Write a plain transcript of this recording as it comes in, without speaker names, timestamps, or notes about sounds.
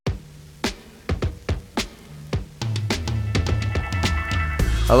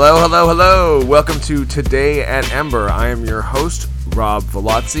Hello, hello, hello. Welcome to Today at Ember. I am your host, Rob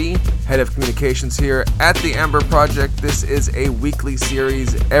Velazzi, Head of Communications here at the Ember Project. This is a weekly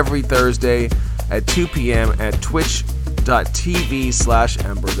series every Thursday at 2 p.m. at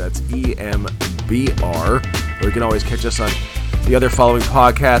twitch.tv/Ember. That's EMBR. Or you can always catch us on the other following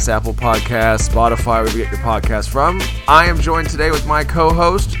podcasts, Apple Podcasts, Spotify, wherever you get your podcast from. I am joined today with my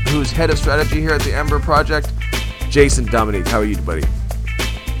co-host, who's Head of Strategy here at the Ember Project, Jason Dominique. How are you, buddy?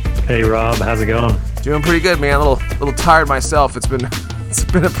 Hey Rob, how's it going? Doing pretty good, man. A little tired myself. It's been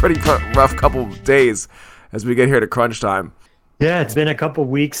a pretty rough couple of days as we get here to crunch time. Yeah, it's been a couple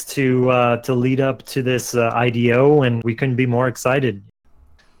weeks to lead up to this IDO, and we couldn't be more excited.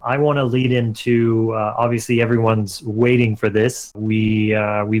 I want to lead into obviously everyone's waiting for this.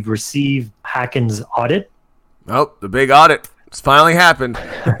 We've received Haken's audit. Oh, the big audit! It's finally happened.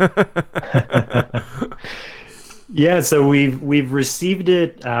 Yeah, so we've received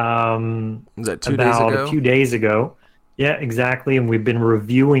it. Was that 2 days about ago? A few days ago. Yeah, exactly, and we've been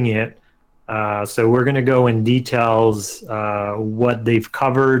reviewing it. So we're going to go in details what they've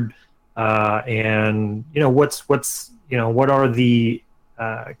covered, and what are the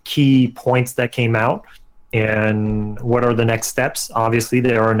key points that came out, and what are the next steps. Obviously,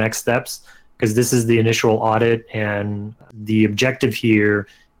 there are next steps because this is the initial audit, and the objective here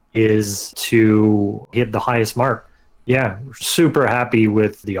is to hit the highest mark. Yeah, we're super happy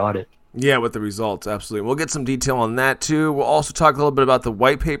with the audit. Yeah, with the results, absolutely. We'll get some detail on that too. We'll also talk a little bit about the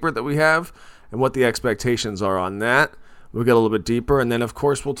white paper that we have and what the expectations are on that. We'll get a little bit deeper, and then of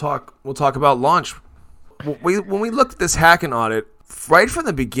course we'll talk about launch. When we looked at this Haken audit, right from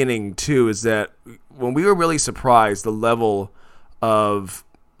the beginning too, is that when we were really surprised the level of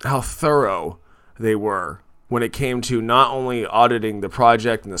how thorough they were when it came to not only auditing the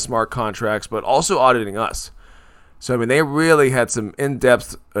project and the smart contracts, but also auditing us. So, I mean, they really had some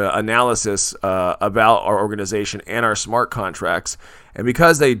in-depth analysis about our organization and our smart contracts. And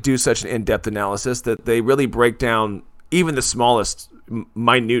because they do such an in-depth analysis, that they really break down even the smallest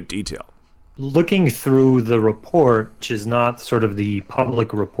minute detail. Looking through the report, which is not sort of the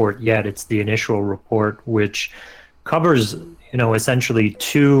public report yet, it's the initial report, which covers, essentially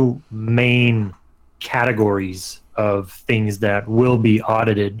two main categories of things that will be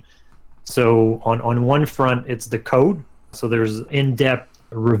audited. So on one front, it's the code. So there's in-depth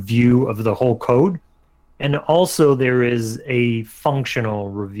review of the whole code. And also there is a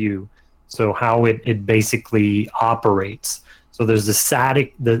functional review. So how it basically operates. So there's the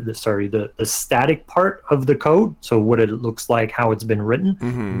static part of the code. So what it looks like, how it's been written.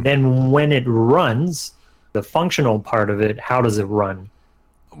 Mm-hmm. Then when it runs, the functional part of it, how does it run?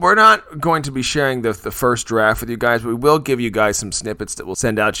 We're not going to be sharing the first draft with you guys, but we will give you guys some snippets that we'll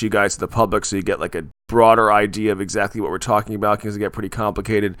send out to you guys to the public so you get like a broader idea of exactly what we're talking about, because it get pretty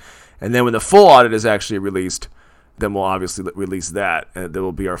complicated. And then when the full audit is actually released, then we'll obviously release that, and that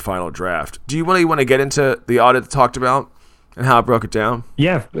will be our final draft. Do you really want to get into the audit talked about and how it broke it down?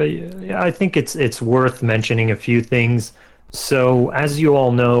 Yeah, I think it's worth mentioning a few things. So, as you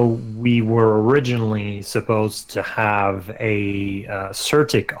all know, we were originally supposed to have a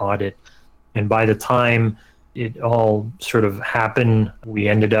CERTIC audit, and by the time it all sort of happened, we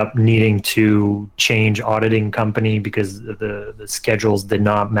ended up needing to change auditing company because the schedules did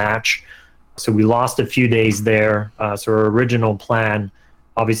not match. So we lost a few days there. So our original plan,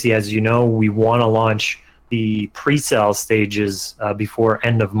 obviously, as you know, we want to launch the pre-sale stages before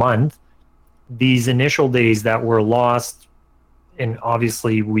end of month. These initial days that were lost, and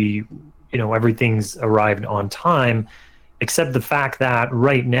obviously everything's arrived on time, except the fact that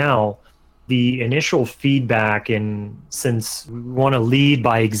right now the initial feedback, and since we want to lead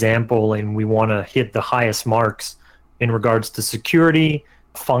by example and we want to hit the highest marks in regards to security,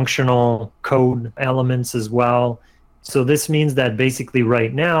 functional code elements as well. So this means that basically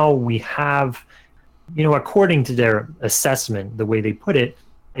right now we have, according to their assessment, the way they put it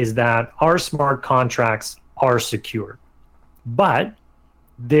is that our smart contracts are secure. But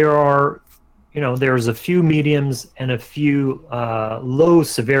there's a few mediums and a few low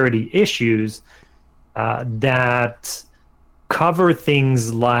severity issues that cover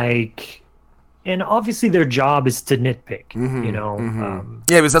things like, and obviously their job is to nitpick, Mm-hmm.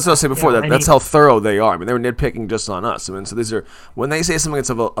 Yeah, because that's what I was saying before. That's how thorough they are. I mean, they were nitpicking just on us. I mean, so these are, when they say something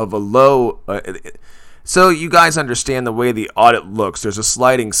that's of a low. So you guys understand the way the audit looks. There's a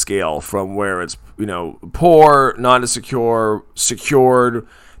sliding scale from where it's, poor, not as secure, secured,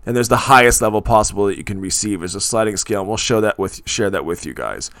 and there's the highest level possible that you can receive. There's a sliding scale, and we'll share that with you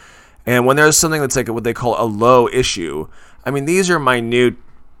guys. And when there's something that's like what they call a low issue, I mean, these are minute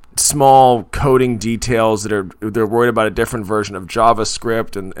small coding details they're worried about a different version of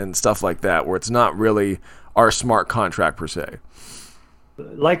JavaScript and stuff like that, where it's not really our smart contract per se.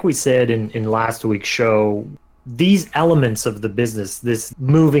 Like we said in last week's show, these elements of the business, this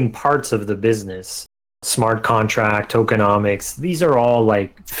moving parts of the business, smart contract, tokenomics, these are all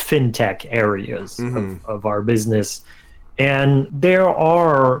like fintech areas of our business. And there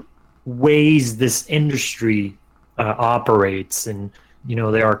are ways this industry operates, and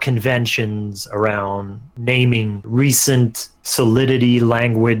there are conventions around naming recent Solidity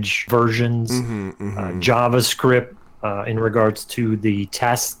language versions, JavaScript in regards to the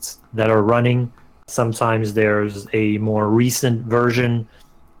tests that are running. Sometimes there's a more recent version,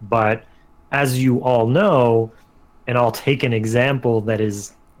 but as you all know, and I'll take an example that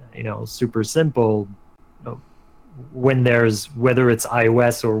is, super simple. Whether it's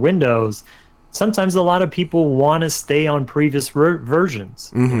iOS or Windows, sometimes a lot of people want to stay on previous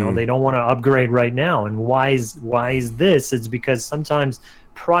versions. They don't want to upgrade right now. And why is this? It's because sometimes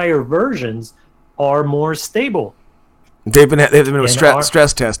prior versions are more stable. They've been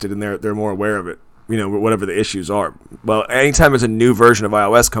stress tested, and they're more aware of it. Whatever the issues are. Well, anytime there's a new version of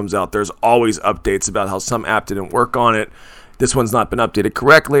iOS comes out, there's always updates about how some app didn't work on it. This one's not been updated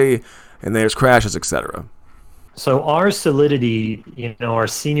correctly, and there's crashes, etc. So our Solidity, our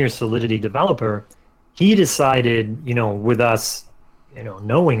senior Solidity developer, he decided, with us,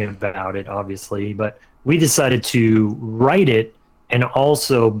 knowing about it, obviously, but we decided to write it and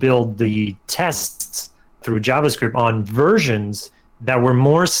also build the tests through JavaScript on versions that were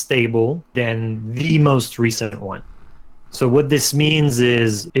more stable than the most recent one. So what this means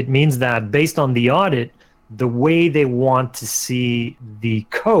is, it means that based on the audit, the way they want to see the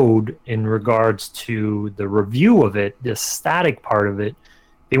code in regards to the review of it, the static part of it,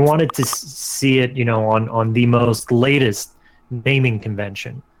 they wanted to see it, on the most latest naming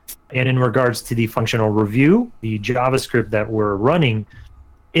convention. And in regards to the functional review, the JavaScript that we're running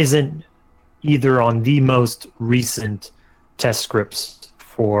isn't either on the most recent test scripts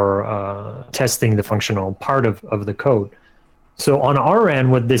for testing the functional part of the code. So on our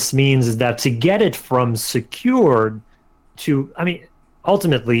end, what this means is that to get it from secured to,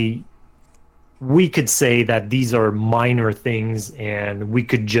 ultimately, we could say that these are minor things and we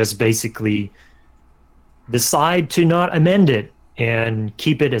could just basically decide to not amend it and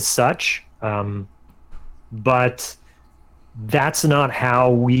keep it as such. But that's not how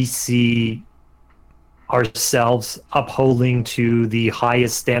we see ourselves upholding to the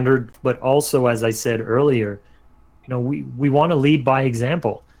highest standard. But also, as I said earlier, we want to lead by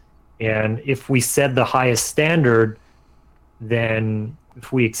example. And if we set the highest standard, then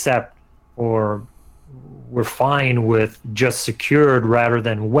if we accept or we're fine with just secured rather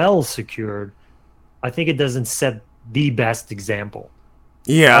than well secured, I think it doesn't set the best example.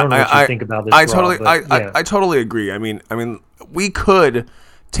 Yeah, I don't know what you think about this, Rob, I totally agree. I mean, we could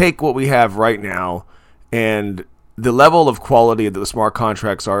take what we have right now, and the level of quality that the smart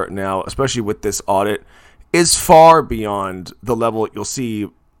contracts are now, especially with this audit, is far beyond the level you'll see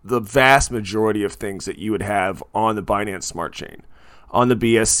the vast majority of things that you would have on the Binance Smart Chain, on the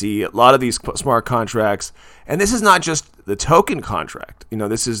BSC. A lot of these smart contracts, and this is not just the token contract.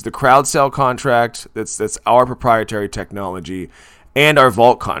 This is the crowd sale contract. That's our proprietary technology, and our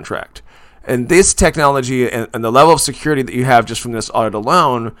vault contract. And this technology and the level of security that you have just from this audit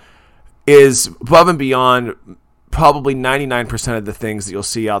alone is above and beyond probably 99% of the things that you'll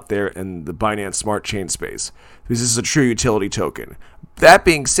see out there in the Binance Smart Chain space, because this is a true utility token. That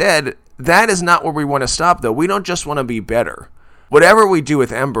being said, that is not where we want to stop, though. We don't just want to be better. Whatever we do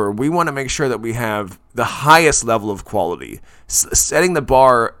with Ember, we want to make sure that we have the highest level of quality, setting the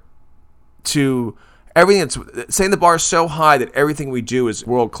bar to everything setting the bar so high that everything we do is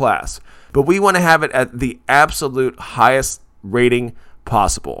world class. But we want to have it at the absolute highest rating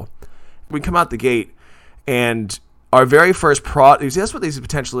possible. We come out the gate, and our very first product, that's what these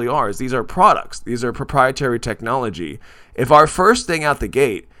potentially are, is these are products. These are proprietary technology. If our first thing out the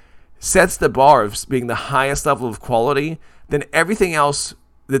gate sets the bar of being the highest level of quality, then everything else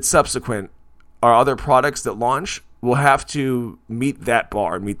that's subsequent, our other products that launch, will have to meet that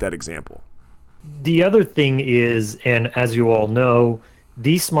bar, meet that example. The other thing is, and as you all know,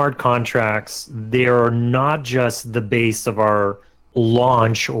 these smart contracts, they are not just the base of our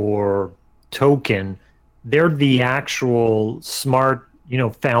launch or token. They're the actual smart,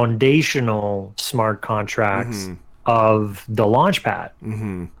 foundational smart contracts of the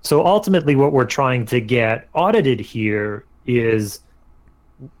Launchpad. So ultimately what we're trying to get audited here is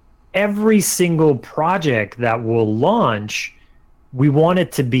every single project that will launch, we want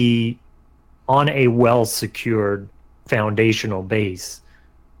it to be on a well-secured foundational base.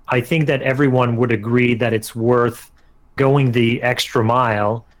 I think that everyone would agree that it's worth going the extra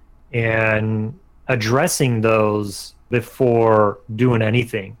mile and addressing those before doing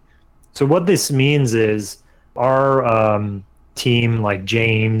anything. So what this means is our team, like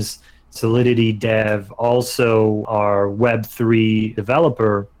James, Solidity Dev, also our Web3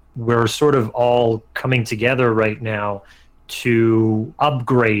 developer, we're sort of all coming together right now to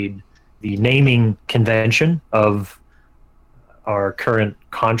upgrade the naming convention of our current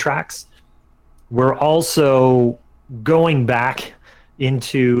contracts. We're also going back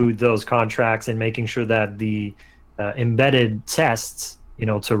into those contracts and making sure that the embedded tests,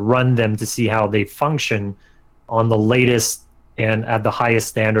 to run them to see how they function on the latest and at the highest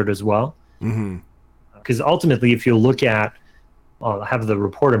standard as well. Because ultimately, if you look at, I have the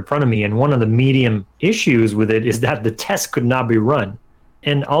report in front of me, and one of the medium issues with it is that the test could not be run.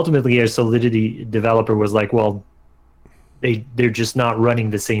 And ultimately, a Solidity developer was like, well, they're just not running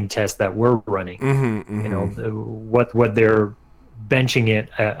the same test that we're running. What they're benching it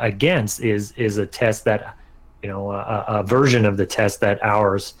against is a test that, a version of the test that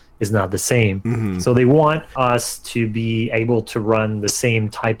ours is not the same. So they want us to be able to run the same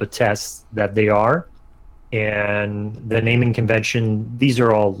type of tests that they are. And the naming convention, these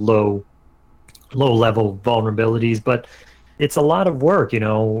are all low level vulnerabilities, but it's a lot of work,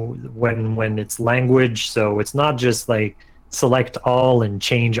 when it's language. So it's not just like select all and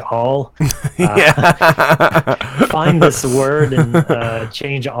change all. Find this word and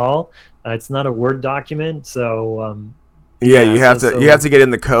change all. It's not a Word document, so you have to get in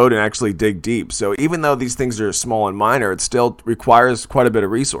the code and actually dig deep. So even though these things are small and minor, it still requires quite a bit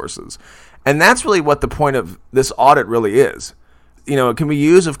of resources. And that's really what the point of this audit really is. It can be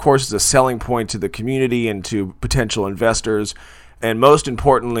used, of course, as a selling point to the community and to potential investors. And most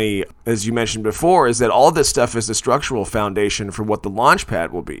importantly, as you mentioned before, is that all this stuff is the structural foundation for what the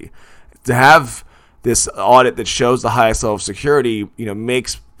Launchpad will be. To have this audit that shows the highest level of security,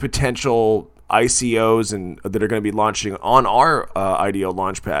 makes potential ICOs and that are going to be launching on our IDO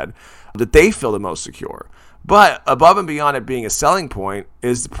Launchpad, that they feel the most secure. But above and beyond it being a selling point,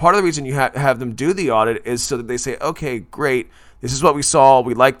 is part of the reason you have them do the audit is so that they say, okay, great, this is what we saw,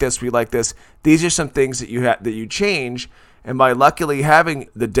 we like this. These are some things that you change. And by luckily having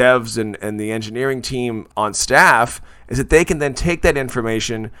the devs and the engineering team on staff, is that they can then take that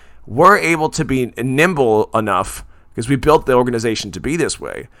information. We're able to be nimble enough, because we built the organization to be this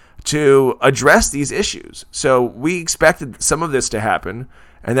way, to address these issues. So we expected some of this to happen,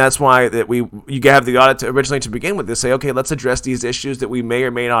 and that's why that you have the audit originally to begin with, to say, okay, let's address these issues that we may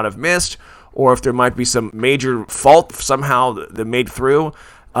or may not have missed, or if there might be some major fault somehow that made through.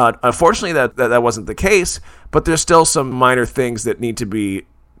 Unfortunately, that wasn't the case, but there's still some minor things that need to be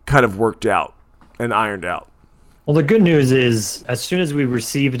kind of worked out and ironed out. Well, the good news is, as soon as we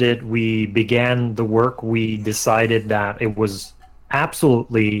received it, we began the work. We decided that it was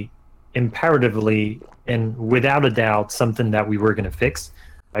absolutely, imperatively, and without a doubt, something that we were going to fix.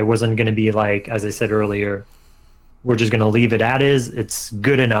 I wasn't going to be like, as I said earlier, we're just going to leave it as is. It's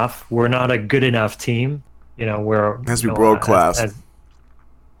good enough. We're not a good enough team. We're has to be world class.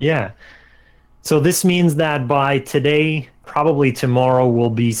 Yeah. So this means that by today, probably tomorrow,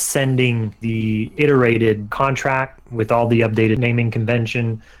 we'll be sending the iterated contract with all the updated naming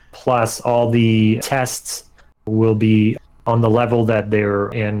convention, plus all the tests will be on the level that they're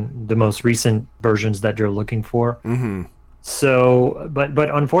in the most recent versions that you're looking for. So, but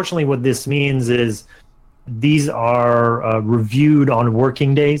unfortunately, what this means is these are reviewed on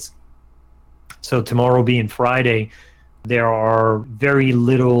working days. So tomorrow being Friday, there are very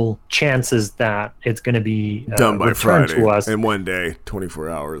little chances that it's going to be done by Friday to us in one day, 24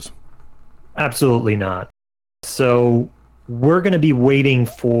 hours. Absolutely not. So we're going to be waiting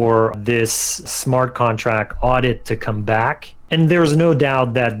for this smart contract audit to come back. And there's no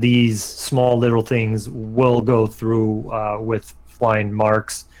doubt that these small little things will go through with flying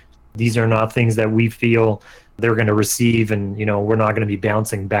marks. These are not things that we feel they're going to receive, and we're not going to be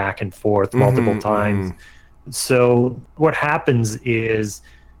bouncing back and forth multiple times. So what happens is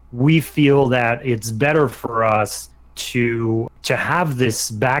we feel that it's better for us to have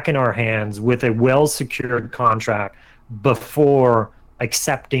this back in our hands with a well-secured contract before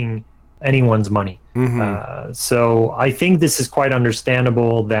accepting anyone's money. So I think this is quite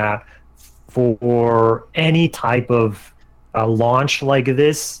understandable that for any type of launch like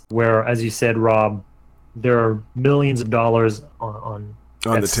this, where, as you said, Rob, there are millions of dollars on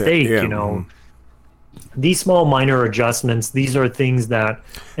at stake, these small minor adjustments, these are things that,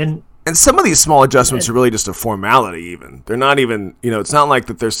 and And some of these small adjustments are really just a formality even. They're not even, it's not like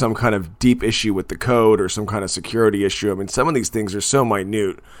that there's some kind of deep issue with the code or some kind of security issue. I mean, some of these things are so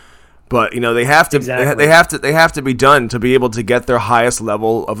minute. But, they have to Exactly. they have to be done to be able to get their highest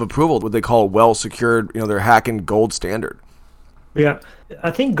level of approval, what they call well secured, their hacking gold standard. Yeah.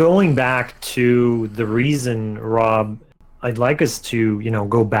 I think going back to the reason, Rob, I'd like us to,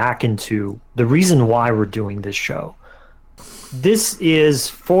 go back into the reason why we're doing this show. This is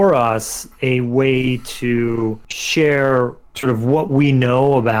for us a way to share sort of what we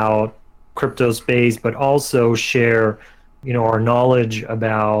know about crypto space, but also share, our knowledge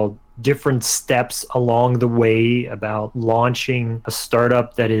about different steps along the way about launching a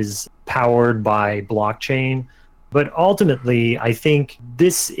startup that is powered by blockchain. But ultimately, I think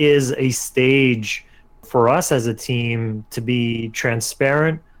this is a stage for us as a team to be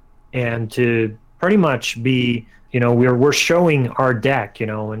transparent and to pretty much be, we're showing our deck,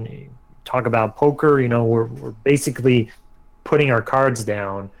 and you talk about poker, we're basically putting our cards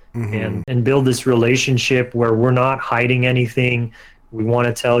down and build this relationship where we're not hiding anything. We want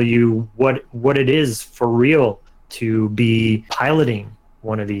to tell you what it is for real to be piloting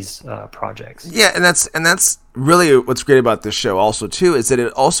one of these projects. Yeah, and that's really what's great about this show also too, is that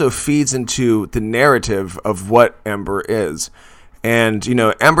it also feeds into the narrative of what Ember is. And,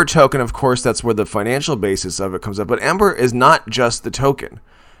 Ember token, of course, that's where the financial basis of it comes up. But Ember is not just the token.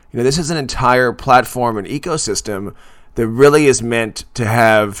 This is an entire platform and ecosystem that really is meant to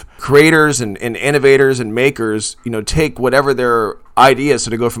have creators and innovators and makers, take whatever their idea is.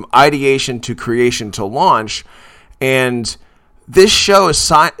 So to go from ideation to creation to launch. And this show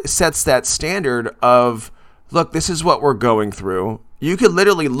sets that standard of, look, this is what we're going through. You could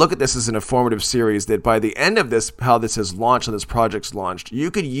literally look at this as an informative series that by the end of this, how this is launched and this project's launched,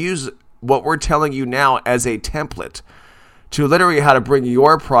 you could use what we're telling you now as a template to literally how to bring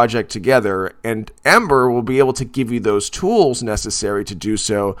your project together. And Ember will be able to give you those tools necessary to do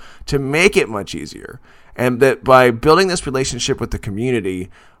so, to make it much easier. And that by building this relationship with the community,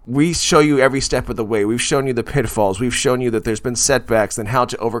 we show you every step of the way. We've shown you the pitfalls. We've shown you that there's been setbacks and how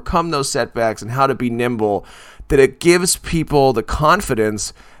to overcome those setbacks and how to be nimble. That it gives people the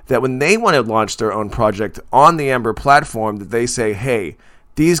confidence that when they want to launch their own project on the Ember platform, that they say, hey,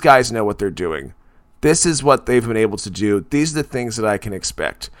 these guys know what they're doing. This is what they've been able to do. These are the things that I can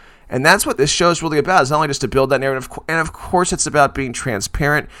expect. And that's what this show is really about. It's not only just to build that narrative, and of course it's about being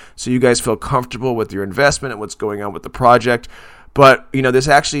transparent so you guys feel comfortable with your investment and what's going on with the project. But, this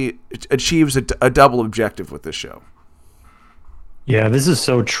actually achieves a double objective with this show. Yeah, this is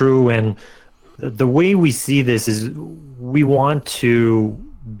so true. And the way we see this is we want to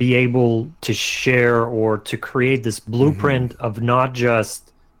be able to share or to create this blueprint of not just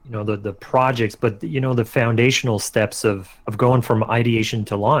the projects, but the foundational steps of going from ideation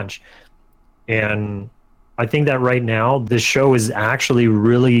to launch. And I think that right now this show has actually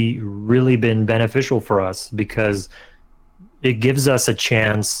really, really been beneficial for us because it gives us a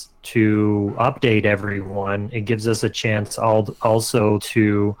chance to update everyone. It gives us a chance also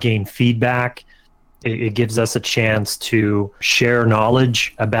to gain feedback. It gives us a chance to share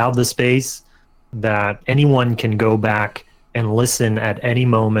knowledge about the space that anyone can go back and listen at any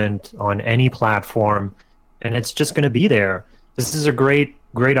moment on any platform, and it's just going to be there. This is a great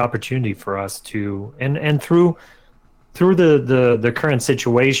opportunity for us to, and through the current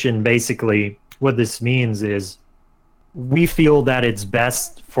situation, basically what this means is we feel that it's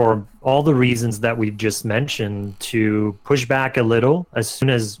best for all the reasons that we've just mentioned to push back a little as soon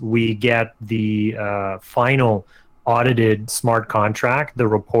as we get the final audited smart contract, the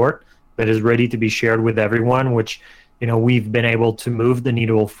report that is ready to be shared with everyone, which we've been able to move the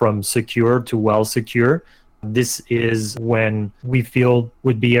needle from secure to well secure. This is when we feel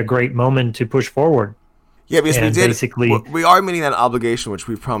would be a great moment to push forward. Yeah, because and we are meeting that obligation, which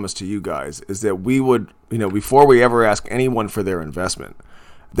we've promised to you guys, is that we would, before we ever ask anyone for their investment,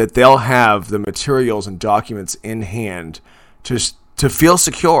 that they'll have the materials and documents in hand to feel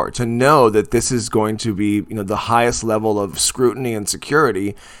secure, to know that this is going to be, the highest level of scrutiny and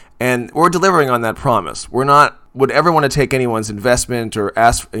security. And we're delivering on that promise. Would ever want to take anyone's investment or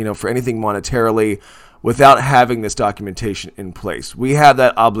ask, for anything monetarily without having this documentation in place. We have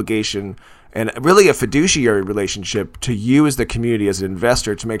that obligation and really a fiduciary relationship to you as the community, as an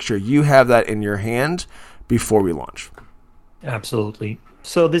investor, to make sure you have that in your hand before we launch. Absolutely.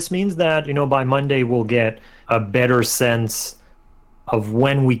 So this means that, by Monday we'll get a better sense of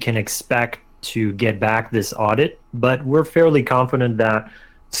when we can expect to get back this audit, but we're fairly confident that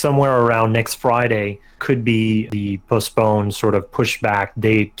somewhere around next Friday could be the postponed sort of pushback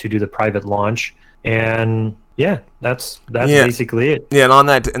date to do the private launch. And Yeah, that's basically it. Yeah,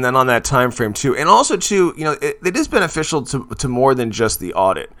 and then on that time frame too, and also too, it is beneficial to more than just the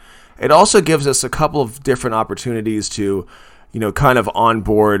audit. It also gives us a couple of different opportunities to, kind of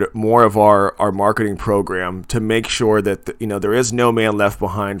onboard more of our marketing program to make sure that there is no man left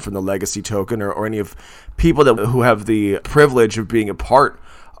behind from the legacy token or any of people who have the privilege of being a part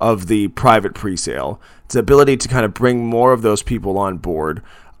of the private presale. It's the ability to kind of bring more of those people on board.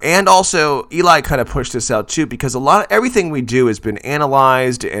 And also, Eli kind of pushed this out too, because everything we do has been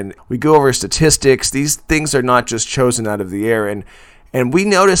analyzed, and we go over statistics. These things are not just chosen out of the air, and we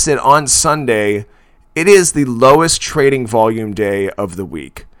noticed that on Sunday, it is the lowest trading volume day of the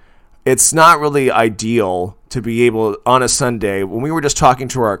week. It's not really ideal to be able on a Sunday, when we were just talking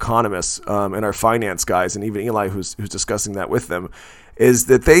to our economists and our finance guys, and even Eli, who's discussing that with them, is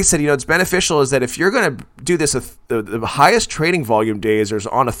that they said, it's beneficial is that if you're going to do this, the highest trading volume days are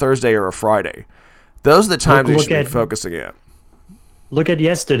on a Thursday or a Friday. Those are the times you should be focusing at. Look at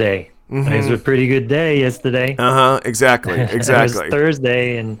yesterday. Mm-hmm. It was a pretty good day yesterday. Exactly. It was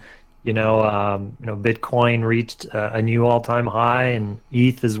Thursday, and Bitcoin reached a new all-time high, and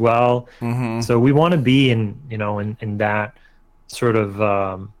ETH as well. Mm-hmm. So we want to be in that sort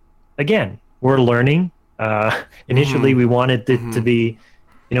of again, we're learning. Initially, we wanted it to be,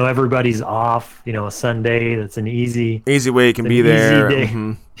 everybody's off, a Sunday. That's an easy way you can be there.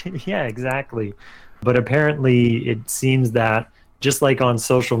 Mm-hmm. Yeah, exactly. But apparently, it seems that just like on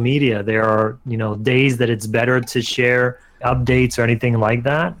social media, there are, days that it's better to share updates or anything like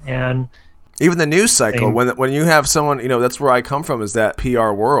that. And even the news cycle, when you have someone, that's where I come from, is that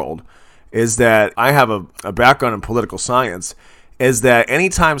PR world, is that I have a background in political science. Is that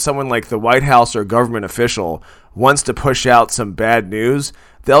anytime someone like the White House or government official wants to push out some bad news,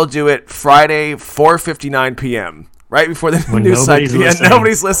 they'll do it Friday, 4:59 p.m., right before the news cycle. Yeah,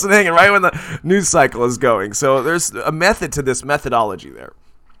 nobody's listening, and right when the news cycle is going. So there's a method to this methodology there.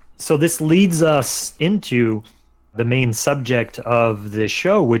 So this leads us into the main subject of the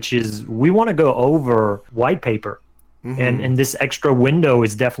show, which is we want to go over white paper. Mm-hmm. And this extra window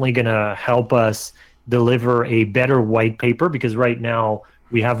is definitely going to help us deliver a better white paper, because right now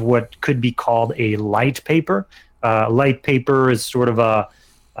we have what could be called a light paper. Light paper is sort of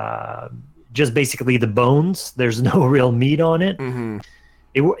just basically the bones. There's no real meat on it. Mm-hmm.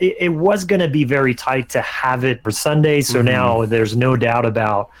 It was going to be very tight to have it for Sunday, so now there's no doubt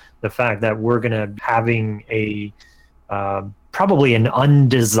about the fact that we're going to having a probably an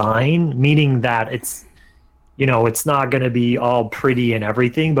undesign, meaning that it's it's not going to be all pretty and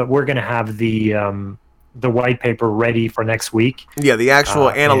everything, but we're going to have the white paper ready for next week. Yeah, the actual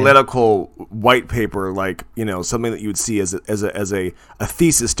analytical white paper, like something that you would see as a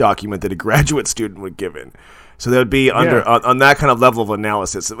thesis document that a graduate student would give in. So that would be on that kind of level of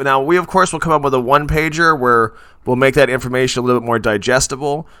analysis. Now, we of course will come up with a one pager where we'll make that information a little bit more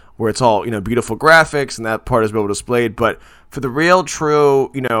digestible, where it's all beautiful graphics and that part is well displayed. But for the real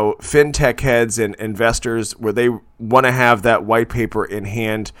true fintech heads and investors, where they want to have that white paper in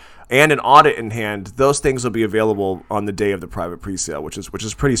hand and an audit in hand, those things will be available on the day of the private presale, which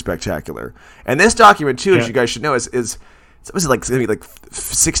is pretty spectacular. And this document too, as you guys should know, is was it like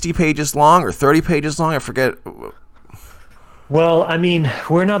 60 pages long or 30 pages long? I forget. Well, I mean,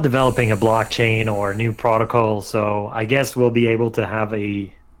 we're not developing a blockchain or a new protocol, so I guess we'll be able to have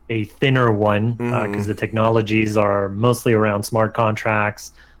a thinner one because the technologies are mostly around smart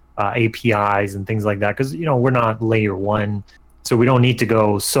contracts, APIs, and things like that. Because we're not layer one, so we don't need to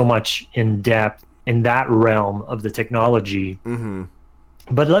go so much in depth in that realm of the technology. Mm-hmm.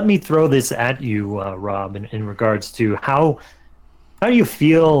 But let me throw this at you, Rob, in regards to how do you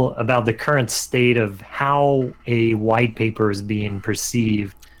feel about the current state of how a white paper is being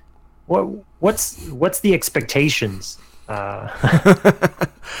perceived? What's the expectations? Well,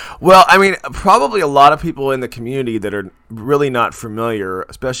 I mean, probably a lot of people in the community that are really not familiar,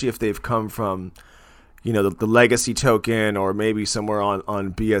 especially if they've come from, the legacy token or maybe somewhere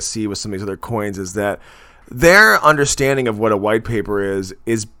on BSC with some of these other coins, is that their understanding of what a white paper is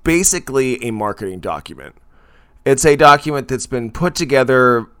basically a marketing document. It's a document that's been put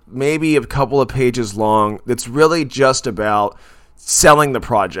together, maybe a couple of pages long, that's really just about selling the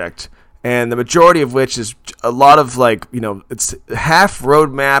project. And the majority of which is a lot of it's half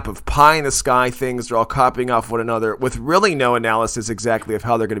roadmap of pie in the sky things. They're all copying off one another with really no analysis exactly of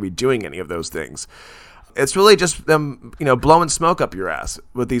how they're going to be doing any of those things. It's really just them, blowing smoke up your ass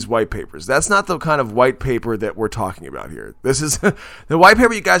with these white papers. That's not the kind of white paper that we're talking about here. This is the white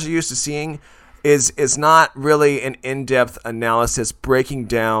paper you guys are used to seeing is not really an in-depth analysis breaking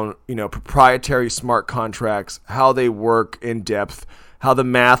down, proprietary smart contracts, how they work in depth, how the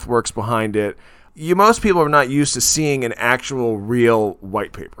math works behind it. most people are not used to seeing an actual real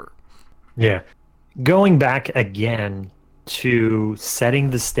white paper. Yeah. Going back again to setting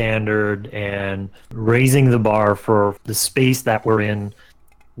the standard and raising the bar for the space that we're in,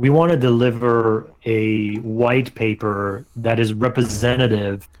 we want to deliver a white paper that is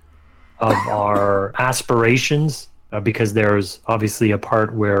representative of our aspirations, because there's obviously a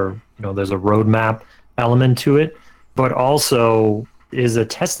part where there's a roadmap element to it, but also is a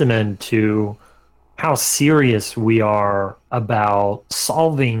testament to how serious we are about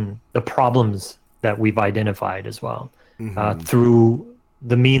solving the problems that we've identified as well, through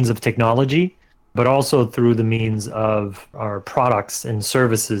the means of technology, but also through the means of our products and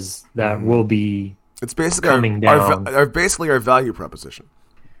services that will be It's basically coming down. basically our value proposition.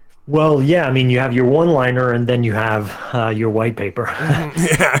 Well, yeah, I mean, you have your one-liner and then you have your white paper.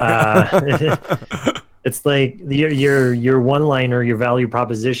 It's like your one-liner, your value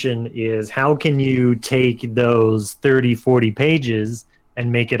proposition is how can you take those 30, 40 pages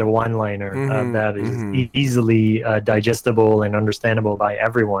and make it a one-liner that is easily digestible and understandable by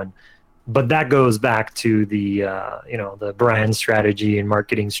everyone. But that goes back to the the brand strategy and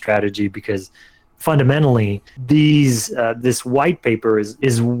marketing strategy, because fundamentally this white paper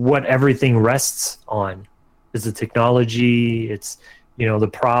is what everything rests on. It's the technology, it's the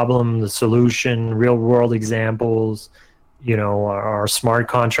problem, the solution, real world examples, our smart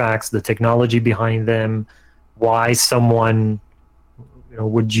contracts, the technology behind them, why someone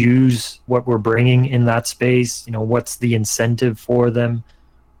would use what we're bringing in that space, what's the incentive for them.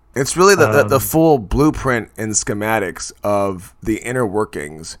 It's really the full blueprint and schematics of the inner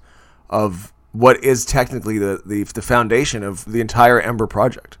workings of what is technically the foundation of the entire Ember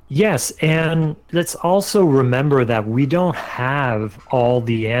project. Yes, and let's also remember that we don't have all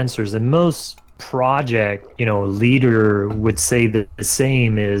the answers. And most project, leader would say that the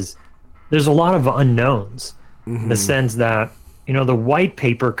same is there's a lot of unknowns in the sense that, the white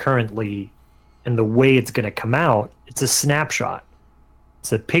paper currently and the way it's going to come out, it's a snapshot.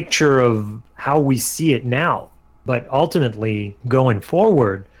 It's a picture of how we see it now. But ultimately, going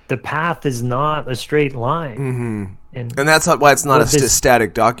forward, the path is not a straight line. And that's why it's not a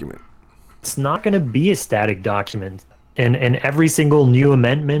static document. It's not going to be a static document. And every single new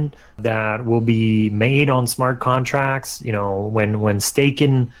amendment that will be made on smart contracts, when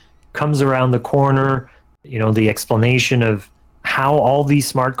staking comes around the corner, the explanation of how all these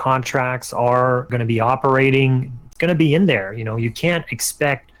smart contracts are going to be operating, it's going to be in there. You can't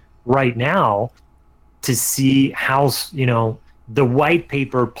expect right now to see how, the white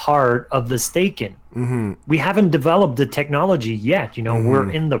paper part of the staking. We haven't developed the technology yet.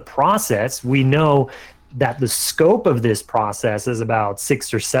 We're in the process. We know that the scope of this process is about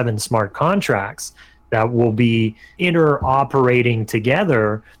 6 or 7 smart contracts that will be interoperating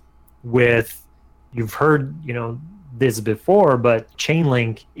together with, you've heard, this before, but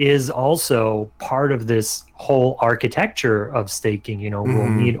Chainlink is also part of this whole architecture of staking. We'll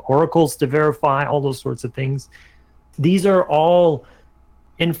need oracles to verify all those sorts of things. These are all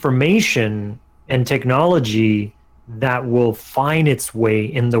information and technology that will find its way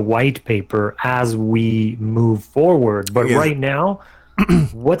in the white paper as we move forward. But right now,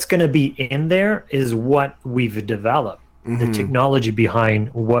 what's going to be in there is what we've developed, the technology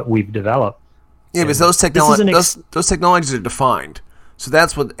behind what we've developed. Yeah, because those technologies are defined. So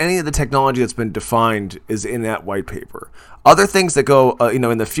that's what any of the technology that's been defined is in that white paper. Other things that go,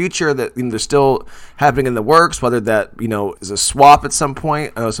 in the future that they're still happening in the works, whether that is a swap at some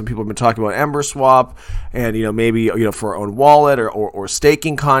point. I know some people have been talking about Ember Swap, and maybe for our own wallet or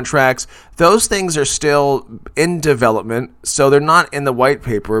staking contracts. Those things are still in development, so they're not in the white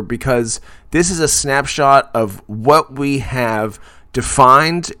paper because this is a snapshot of what we have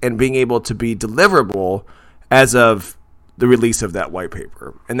defined and being able to be deliverable as of the release of that white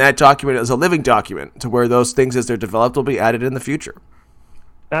paper. And that document is a living document to where those things as they're developed will be added in the future.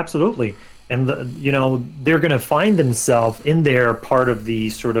 Absolutely. And they're going to find themselves in there part of the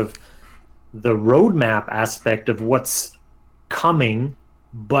sort of the roadmap aspect of what's coming,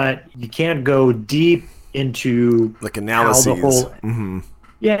 but you can't go deep into like analyses. How the whole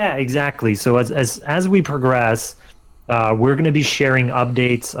Yeah, exactly. So as we progress, we're going to be sharing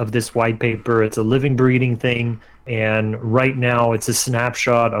updates of this white paper. It's a living, breathing thing. And right now, it's a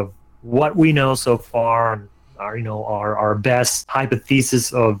snapshot of what we know so far, our best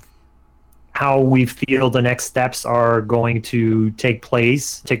hypothesis of how we feel the next steps are going to take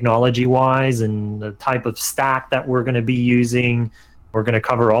place technology-wise and the type of stack that we're going to be using. We're going to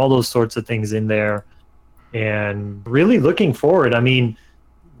cover all those sorts of things in there. And really looking forward, I mean,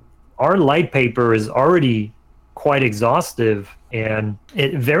 our light paper is already quite exhaustive and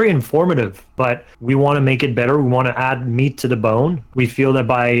very informative, but we want to make it better. We want to add meat to the bone. We feel that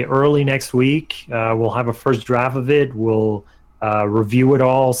by early next week, we'll have a first draft of it. We'll review it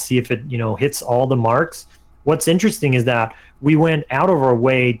all, see if it hits all the marks. What's interesting is that we went out of our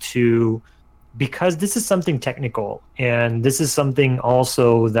way to, because this is something technical and this is something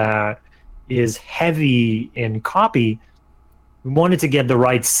also that is heavy in copy, we wanted to get the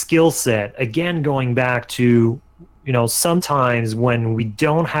right skill set. Again, going back to, sometimes when we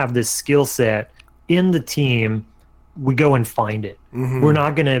don't have this skill set in the team, we go and find it. Mm-hmm. We're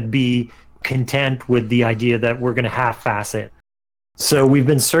not going to be content with the idea that we're going to half-ass it. So we've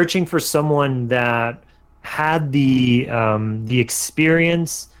been searching for someone that had the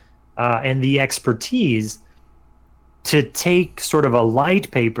experience and the expertise to take sort of a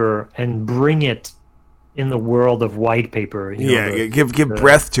light paper and bring it in the world of white paper. Give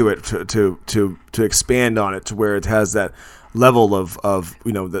breath to it to expand on it to where it has that level of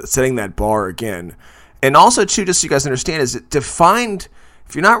setting that bar again. And also too, just so you guys understand, is to find,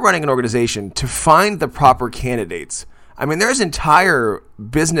 if you're not running an organization, to find the proper candidates. I mean, there's entire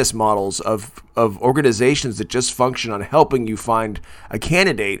business models of organizations that just function on helping you find a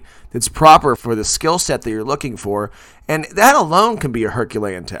candidate that's proper for the skill set that you're looking for. And that alone can be a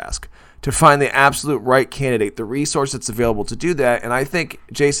Herculean task, to find the absolute right candidate, the resource that's available to do that. And I think,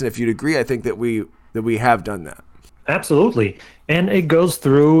 Jason, if you'd agree, I think that we have done that. Absolutely. And it goes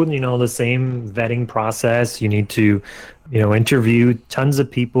through, the same vetting process. You need to, interview tons of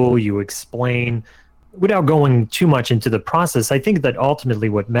people. You explain. Without going too much into the process, I think that ultimately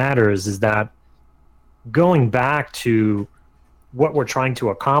what matters is that going back to what we're trying to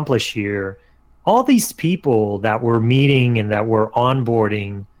accomplish here, all these people that we're meeting and that we're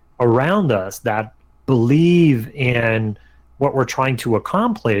onboarding around us that believe in what we're trying to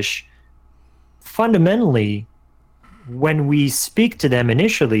accomplish, fundamentally, when we speak to them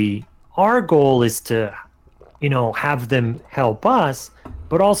initially, our goal is to, have them help us,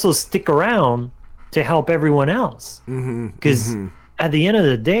 but also stick around to help everyone else. Because at the end of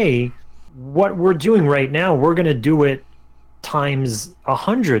the day, what we're doing right now, we're going to do it times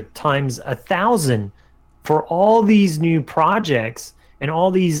 100, times 1,000 for all these new projects and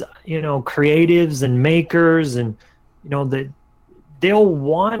all these, creatives and makers, and, they'll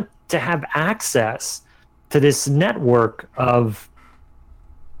want to have access to this network of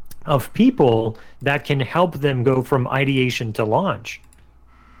people that can help them go from ideation to launch.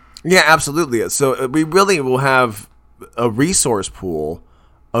 Yeah, absolutely. So we really will have a resource pool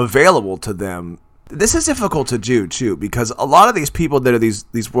available to them. This is difficult to do, too, because a lot of these people that are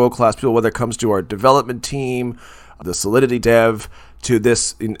these world-class people, whether it comes to our development team, the Solidity dev, to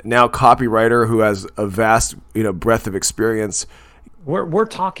this now copywriter who has a vast breadth of experience. We're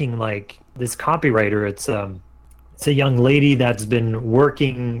talking like this copywriter. It's a young lady that's been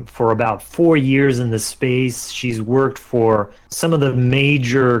working for about 4 years in the space. She's worked for some of the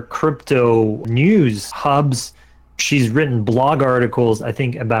major crypto news hubs. She's written blog articles, I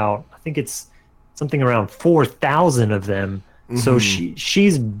think it's something around 4,000 of them. Mm-hmm. So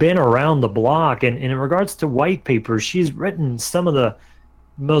she's been around the block. And in regards to white papers, she's written some of the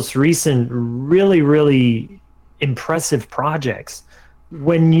most recent really, really impressive projects.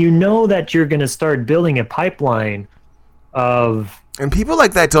 When you know that you're going to start building a pipeline of... And people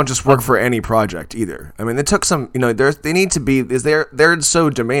like that don't just work for any project either. I mean, it took some, they need to be, they're in so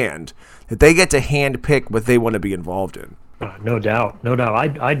demand that they get to hand pick what they want to be involved in. No doubt.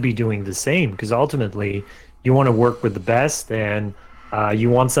 I'd be doing the same, because ultimately you want to work with the best, and you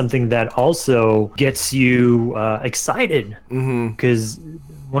want something that also gets you excited. Because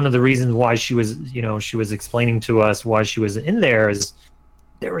one of the reasons why she was explaining to us why she was in there is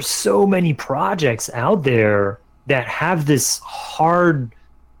there are so many projects out there that have this hard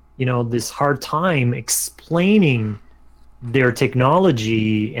time explaining their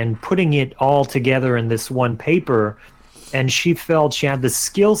technology and putting it all together in this one paper. And she felt she had the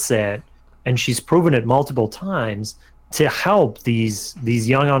skill set, and she's proven it multiple times, to help these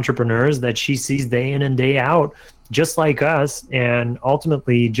young entrepreneurs that she sees day in and day out, just like us, and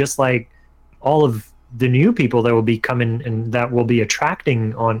ultimately just like all of the new people that will be coming and that will be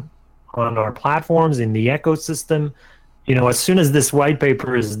attracting on our platforms in the ecosystem. As soon as this white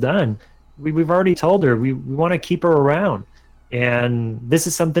paper is done, we've already told her we want to keep her around. And this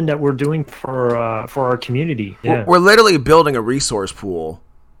is something that we're doing for our community. Yeah. We're literally building a resource pool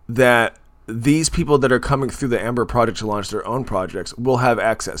that these people that are coming through the Amber Project to launch their own projects will have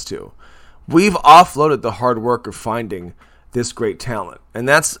access to. We've offloaded the hard work of finding this great talent. And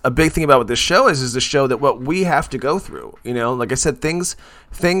that's a big thing about what this show is to show that what we have to go through. Like I said, things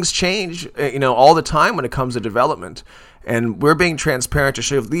change, all the time when it comes to development. And we're being transparent to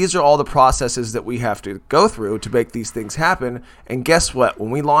show these are all the processes that we have to go through to make these things happen. And guess what? When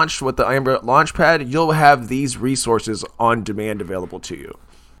we launch with the Amber Launchpad, you'll have these resources on demand available to you.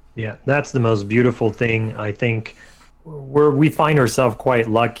 Yeah, that's the most beautiful thing. I think we find ourselves quite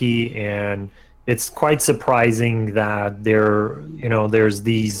lucky, and it's quite surprising that there's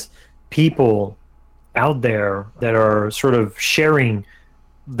these people out there that are sort of sharing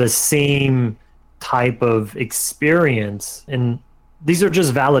the same type of experience. And these are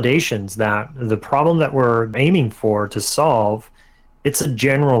just validations that the problem that we're aiming for to solve, it's a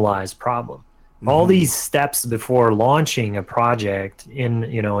generalized problem. Mm-hmm. All these steps before launching a project in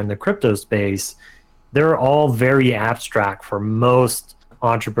the crypto space, they're all very abstract for most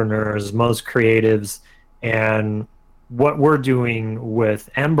entrepreneurs, most creatives. And what we're doing with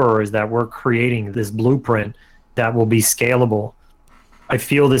Ember is that we're creating this blueprint that will be scalable. I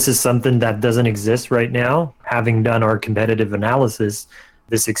feel this is something that doesn't exist right now. Having done our competitive analysis,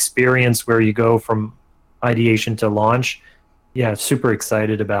 this experience where you go from ideation to launch, super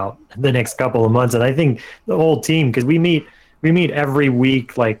excited about the next couple of months. And I think the whole team, because we meet every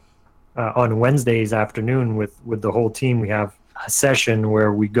week, like on Wednesdays afternoon with the whole team. We have a session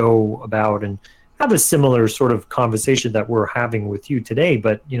where we go about and have a similar sort of conversation that we're having with you today,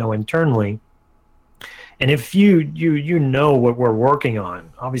 but internally. And if you know what we're working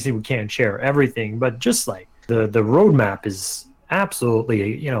on, obviously we can't share everything, but just like the roadmap is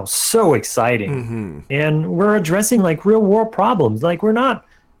absolutely so exciting. Mm-hmm. And we're addressing like real world problems. Like we're not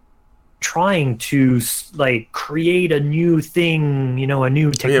trying to like create a new thing, a new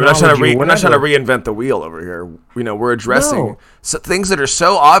technology. Yeah, we're not trying to reinvent the wheel over here. We're addressing things that are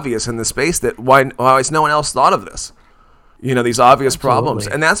so obvious in the space that why has no one else thought of this? These obvious problems.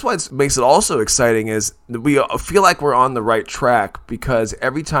 And that's what makes it also exciting is that we feel like we're on the right track, because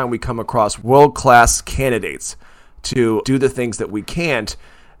every time we come across world-class candidates to do the things that we can't,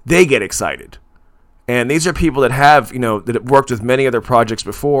 they get excited. And these are people that have, that have worked with many other projects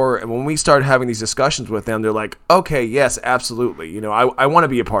before. And when we start having these discussions with them, they're like, okay, yes, absolutely. I want to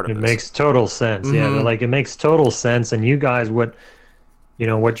be a part of this. It makes total sense. Mm-hmm. Yeah, they're like, it makes total sense. And you guys, what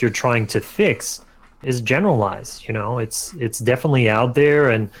you're trying to fix is generalized. It's definitely out there.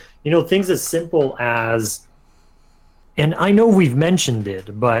 And, things as simple as, and I know we've mentioned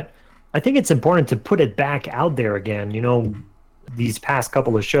it, but I think it's important to put it back out there again. These past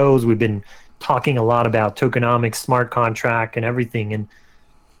couple of shows, we've been talking a lot about tokenomics, smart contract, and everything. And,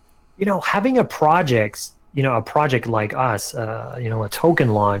 having a project like us, a token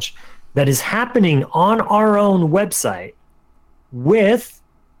launch that is happening on our own website with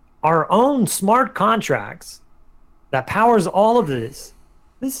our own smart contracts that powers all of this.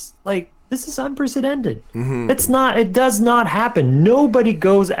 This is unprecedented. Mm-hmm. It does not happen. Nobody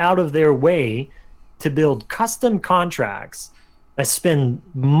goes out of their way to build custom contracts that spend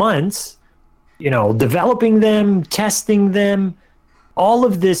months, developing them, testing them, all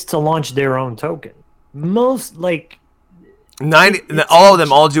of this to launch their own token. Most all of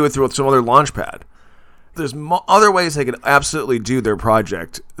them all do it through some other launchpad. There's other ways they can absolutely do their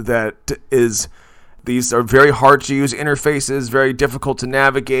project these are very hard to use interfaces, very difficult to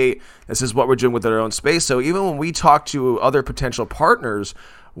navigate. This is what we're doing with our own space. So even when we talk to other potential partners,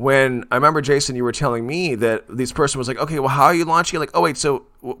 when I remember, Jason, you were telling me that this person was like, okay, well, how are you launching? Like, oh,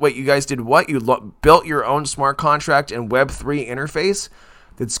 wait, you guys did what? You built your own smart contract and Web3 interface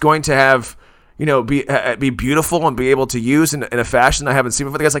that's going to have, be beautiful and be able to use in a fashion I haven't seen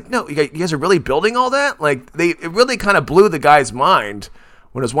before. The guy's like, no, you guys are really building all that? Like, it really kind of blew the guy's mind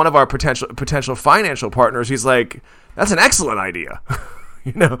when it was one of our potential financial partners. He's like, that's an excellent idea.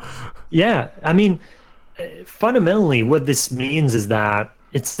 Yeah, I mean, fundamentally, what this means is that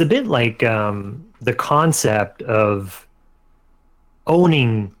it's a bit like the concept of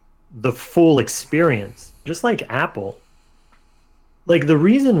owning the full experience, just like Apple. Like the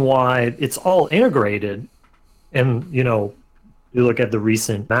reason why it's all integrated, and you look at the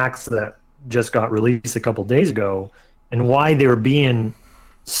recent Macs that just got released a couple days ago, and why they're being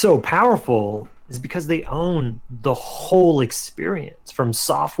so powerful is because they own the whole experience from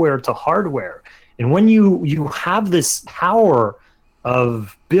software to hardware. And when you have this power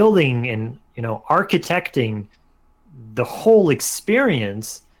of building and architecting the whole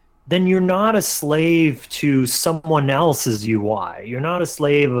experience, then you're not a slave to someone else's UI. You're not a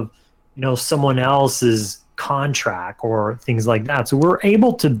slave of someone else's contract or things like that. So we're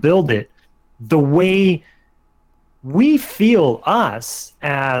able to build it the way we feel us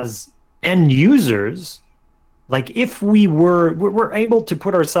as end users Like if we're able to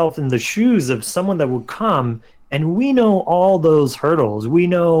put ourselves in the shoes of someone that would come, and we know all those hurdles, we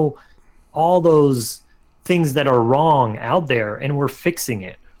know all those things that are wrong out there, and we're fixing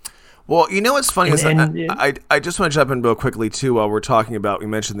it. Well, you know what's funny is And I just want to jump in real quickly too while we're talking about, we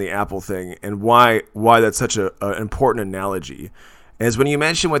mentioned the Apple thing and why that's such an important analogy. Is when you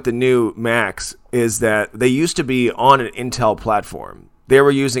mention with the new Macs is that they used to be on an Intel platform. They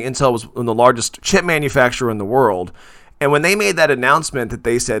were using, Intel was the largest chip manufacturer in the world. And when they made that announcement that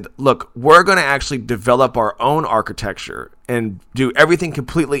they said, look, we're going to actually develop our own architecture and do everything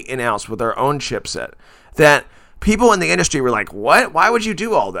completely in-house with our own chipset, that people in the industry were like, what? Why would you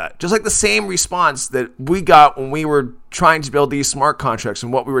do all that? Just like the same response that we got when we were trying to build these smart contracts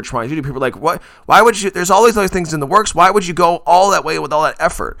and what we were trying to do. People were like, what? Why would you? There's all these other things in the works. Why would you go all that way with all that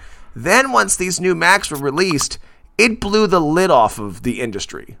effort? Then once these new Macs were released, it blew the lid off of the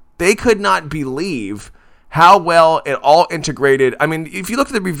industry. They could not believe how well it all integrated. I mean, if you look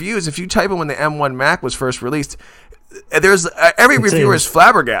at the reviews, if you type in when the M1 Mac was first released, there's every reviewer is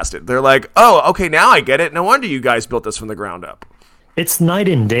flabbergasted. They're like, "Oh, okay, now I get it. No wonder you guys built this from the ground up." It's night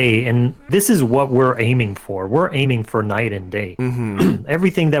and day, and this is what we're aiming for. We're aiming for night and day. Mm-hmm.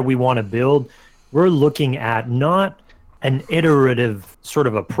 Everything that we want to build, we're looking at not an iterative sort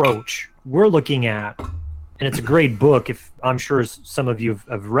of approach. We're looking at, and it's a great book. If I'm sure some of you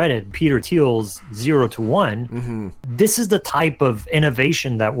have read it, Peter Thiel's 0 to 1. Mm-hmm. This is the type of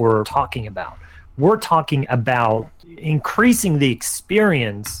innovation that we're talking about. We're talking about increasing the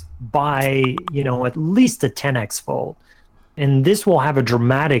experience by, at least a 10x fold. And this will have a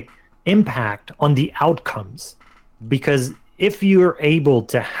dramatic impact on the outcomes. Because if you're able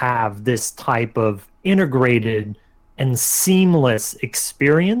to have this type of integrated and seamless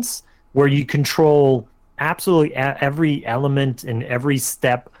experience where you control absolutely every element and every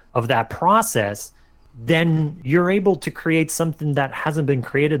step of that process, then you're able to create something that hasn't been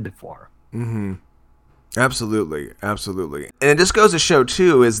created before. Mm-hmm. Absolutely. And it just goes to show,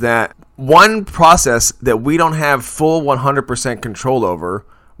 too, is that one process that we don't have full 100% control over,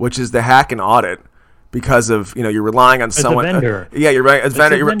 which is the hack and audit, because of, you're relying on someone. A vendor. You're right. As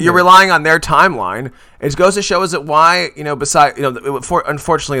vendor, you're relying on their timeline. It goes to show is that why,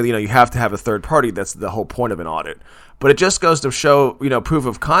 unfortunately, you have to have a third party. That's the whole point of an audit. But it just goes to show, proof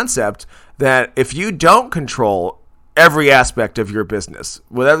of concept that if you don't control every aspect of your business,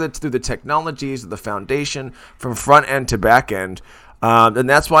 whether it's through the technologies or the foundation from front end to back end, and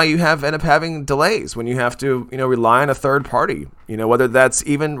that's why you end up having delays when you have to, rely on a third party. Whether that's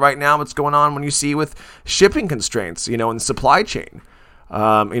even right now what's going on when you see with shipping constraints, in supply chain.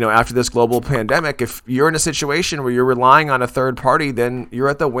 After this global pandemic, if you're in a situation where you're relying on a third party, then you're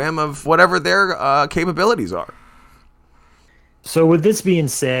at the whim of whatever their capabilities are. So with this being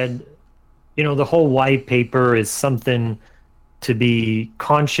said, the whole white paper is something to be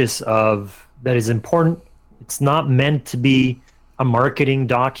conscious of that is important. It's not meant to be a marketing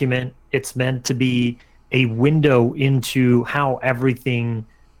document. It's meant to be a window into how everything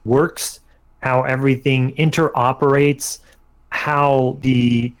works, how everything interoperates, how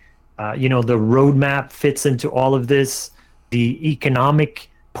the roadmap fits into all of this, the economic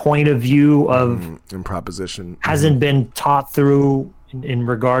point of view of in proposition hasn't been taught through in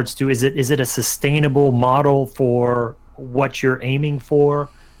regards to is it a sustainable model for what you're aiming for,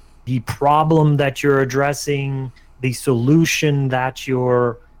 the problem that you're addressing, the solution that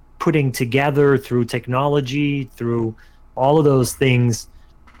you're putting together through technology, through all of those things.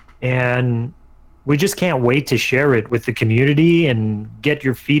 And we just can't wait to share it with the community and get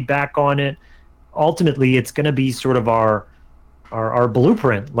your feedback on it. Ultimately, it's going to be sort of our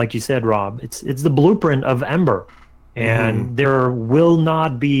blueprint, like you said, Rob. It's the blueprint of Ember. And there will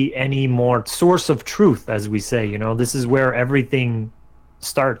not be any more source of truth, as we say. This is where everything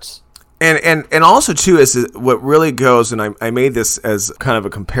starts. And also, too, is what really goes, and I made this as kind of a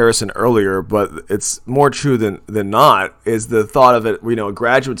comparison earlier, but it's more true than not, is the thought of it, a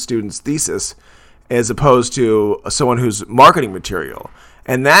graduate student's thesis as opposed to someone who's marketing material.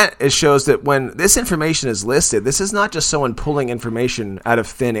 And that shows that when this information is listed, this is not just someone pulling information out of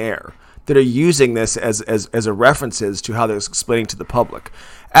thin air, that are using this as a references to how they're explaining to the public.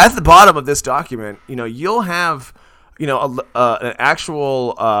 At the bottom of this document, you'll have, an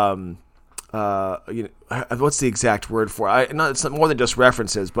actual, what's the exact word for it? It's more than just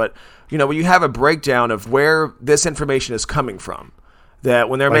references, but, when you have a breakdown of where this information is coming from, that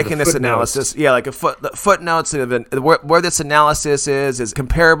when they're Like making the this footnotes. analysis, like the footnotes of where this analysis is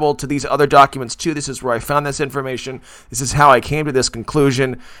comparable to these other documents too. This is where I found this information. This is how I came to this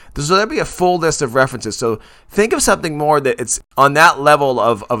conclusion. So there'll be a full list of references. So think of something more that it's on that level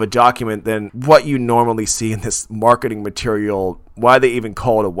of a document than what you normally see in this marketing material. Why they even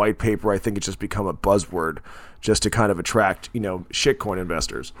call it a white paper, I think it's just become a buzzword just to kind of attract, shitcoin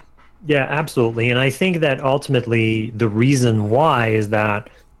investors. Yeah, absolutely. And I think that ultimately the reason why is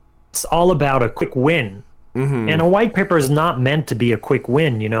that it's all about a quick win. Mm-hmm. And a white paper is not meant to be a quick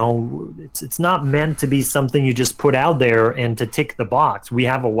win, It's not meant to be something you just put out there and to tick the box. We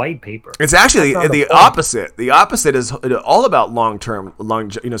have a white paper. It's actually That's not the the point. opposite. The opposite is all about long-term,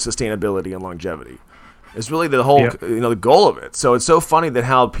 sustainability and longevity. It's really the whole, the goal of it. So it's so funny that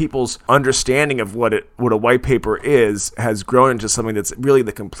how people's understanding of what a white paper is has grown into something that's really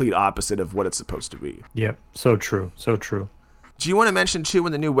the complete opposite of what it's supposed to be. Yep, so true, so true. Do you want to mention too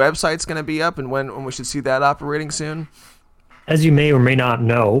when the new website's going to be up and when we should see that operating soon? As you may or may not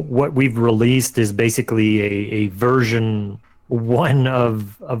know, what we've released is basically a version 1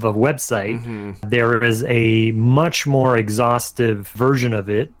 of a website. Mm-hmm. There is a much more exhaustive version of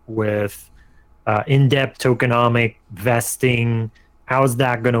it with in-depth tokenomic vesting. How is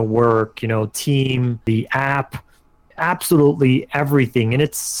that going to work? Team, the app, absolutely everything. And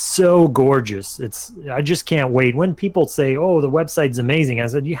it's so gorgeous. I just can't wait. When people say, "Oh, the website's amazing," I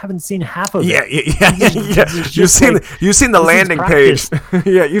said, "You haven't seen half of it." Yeah. You've seen the landing page.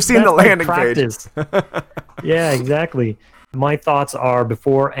 Yeah, you've seen the landing page. Yeah, exactly. My thoughts are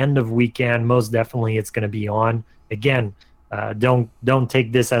before end of weekend, most definitely it's going to be on. Again, don't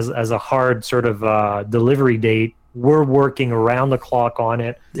take this as a hard sort of delivery date. We're working around the clock on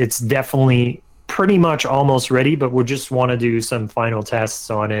it. It's definitely pretty much almost ready, but we just want to do some final tests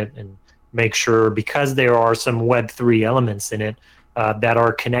on it and make sure, because there are some Web3 elements in it that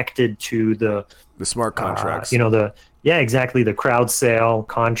are connected to the smart contracts. Exactly, the crowd sale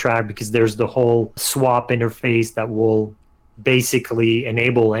contract, because there's the whole swap interface that will basically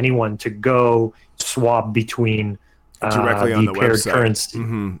enable anyone to go swap between directly on the paired website. Currency.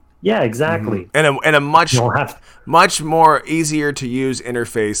 Mm-hmm. Yeah, exactly. And a much more easier to use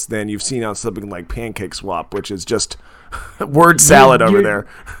interface than you've seen on something like PancakeSwap, which is just word salad over there.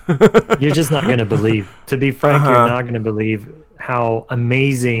 You're just not going to believe. To be frank, you're not going to believe how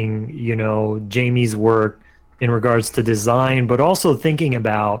amazing, Jamie's work in regards to design, but also thinking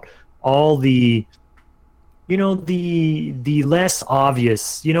about all the the less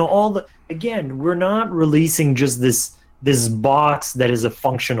obvious, again, we're not releasing just this box that is a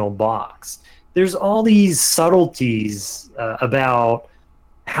functional box. There's all these subtleties about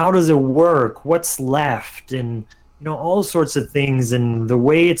how does it work, what's left, and all sorts of things, and the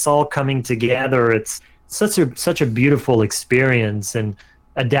way it's all coming together. It's such a beautiful experience and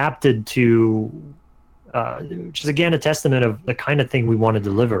adapted to which is again a testament of the kind of thing we want to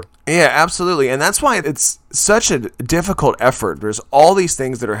deliver. Yeah, absolutely. And that's why it's such a difficult effort. There's all these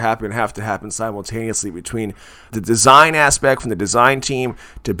things that have to happen simultaneously between the design aspect from the design team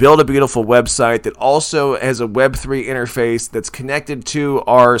to build a beautiful website that also has a Web3 interface that's connected to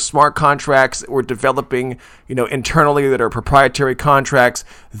our smart contracts that we're developing, internally, that are proprietary contracts.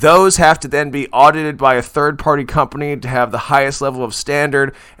 Those have to then be audited by a third-party company to have the highest level of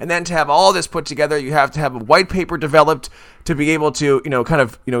standard. And then to have all this put together, you have to have a white paper developed to be able to,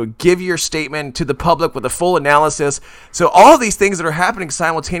 give your statement to the public with a full analysis. So all of these things that are happening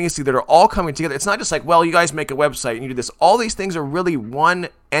simultaneously that are all coming together, it's not just like, well, you guys make a website and you do this. All these things are really one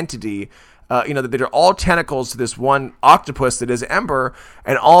entity, that are all tentacles to this one octopus that is Ember,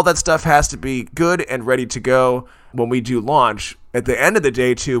 and all that stuff has to be good and ready to go when we do launch. At the end of the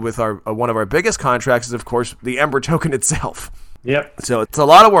day, too, with our one of our biggest contracts is, of course, the Ember token itself. Yep. So it's a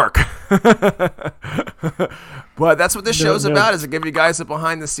lot of work. But that's what this show's about, is to give you guys a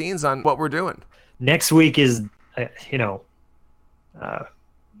behind the scenes on what we're doing. Next week is,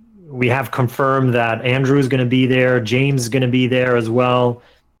 we have confirmed that Andrew is going to be there. James is going to be there as well.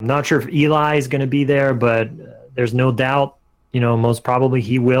 I'm not sure if Eli is going to be there, but there's no doubt, most probably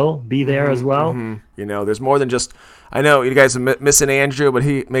he will be there as well. Mm-hmm. There's more than just, I know you guys are missing Andrew, but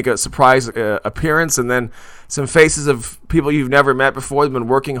he make a surprise appearance, and then some faces of people you've never met before. They've been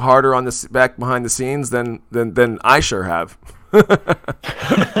working harder on this back behind the scenes than I sure have.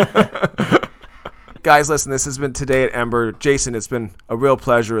 Guys, listen, this has been Today at Ember. Jason, it's been a real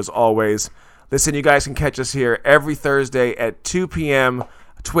pleasure as always. Listen, you guys can catch us here every Thursday at 2 p.m.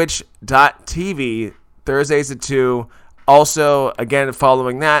 Twitch.tv, Thursdays at 2. Also, again,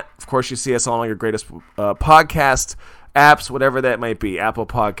 following that, of course, you see us on all your greatest podcast apps, whatever that might be. Apple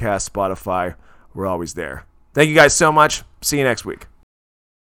Podcasts, Spotify, we're always there. Thank you guys so much. See you next week.